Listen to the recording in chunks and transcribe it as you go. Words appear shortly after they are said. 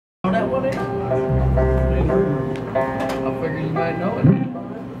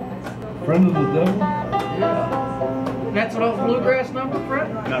Friend of the devil? Yeah. That's an old bluegrass number,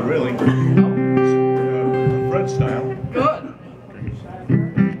 Fred? Not really. No. Fred style. Good.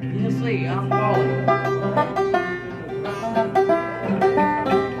 You'll see, I'm following.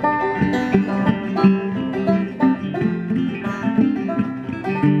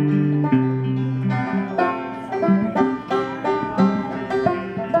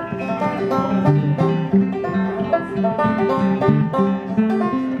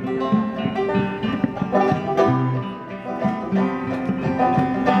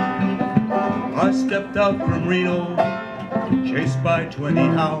 I stepped out from Reno, chased by 20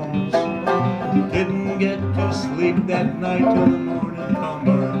 hounds. Didn't get to sleep that night till the morning come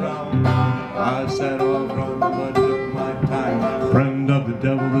around. I sat off on the mud, took my time. Friend of the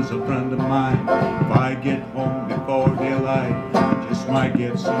devil is a friend of mine. If I get home before daylight, just might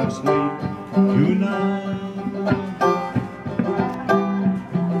get some sleep tonight.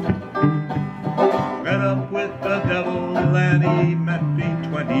 Met up with the devil and he met me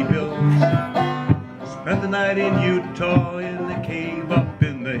 20 bills. Spent the night in Utah in the cave up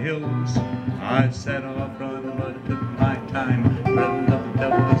in the hills. I sat off from the mud, took my time. Friend of the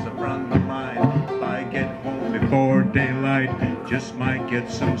devil is a friend of mine. If I get home before daylight, just might get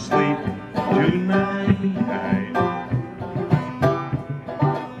some sleep tonight.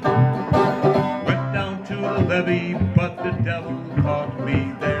 Went down to the levee, but the devil caught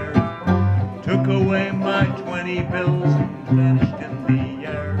me there. Took away my 20 bills and vanished in the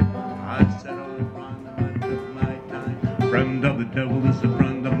air. I sat off from the mud, took my time. Friend of the devil is a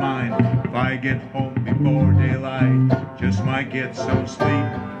friend of mine. If I get home before daylight, just might get some sleep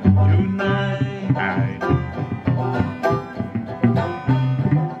tonight.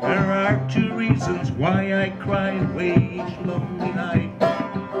 There are two reasons why I cry away each lonely night.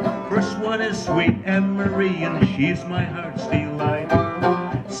 First one is sweet Anne-Marie, and she's my heart's delight.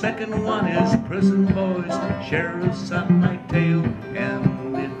 Second one is prison boys, sheriffs on my tail.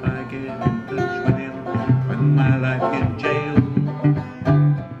 And if I get in touch with him, spend my life in jail.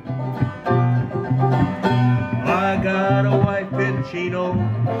 I got a wife in Chino,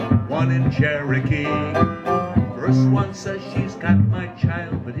 one in Cherokee. First one says she's got my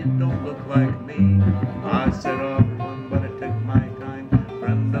child, but it don't look like me. I set off one, but I took my time.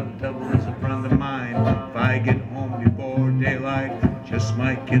 Friend of the devil is a friend of mine. If I get home before daylight, just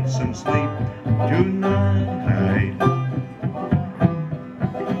might get some sleep tonight.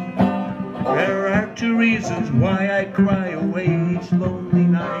 There are two reasons why I cry away each lonely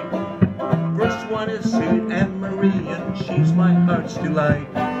night. First one is sweet Anne-Marie, and she's my heart's delight.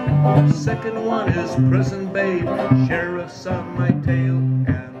 Second one is prison babe, sheriff's on my tail.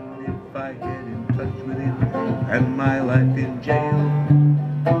 And if I get in touch with him, and my life in jail.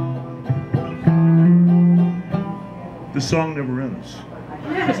 The song never ends.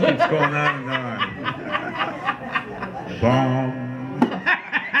 It just keeps going on and on. Bomb.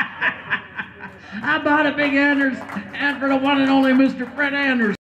 How about a big Anders and for the one and only Mr. Fred Anders?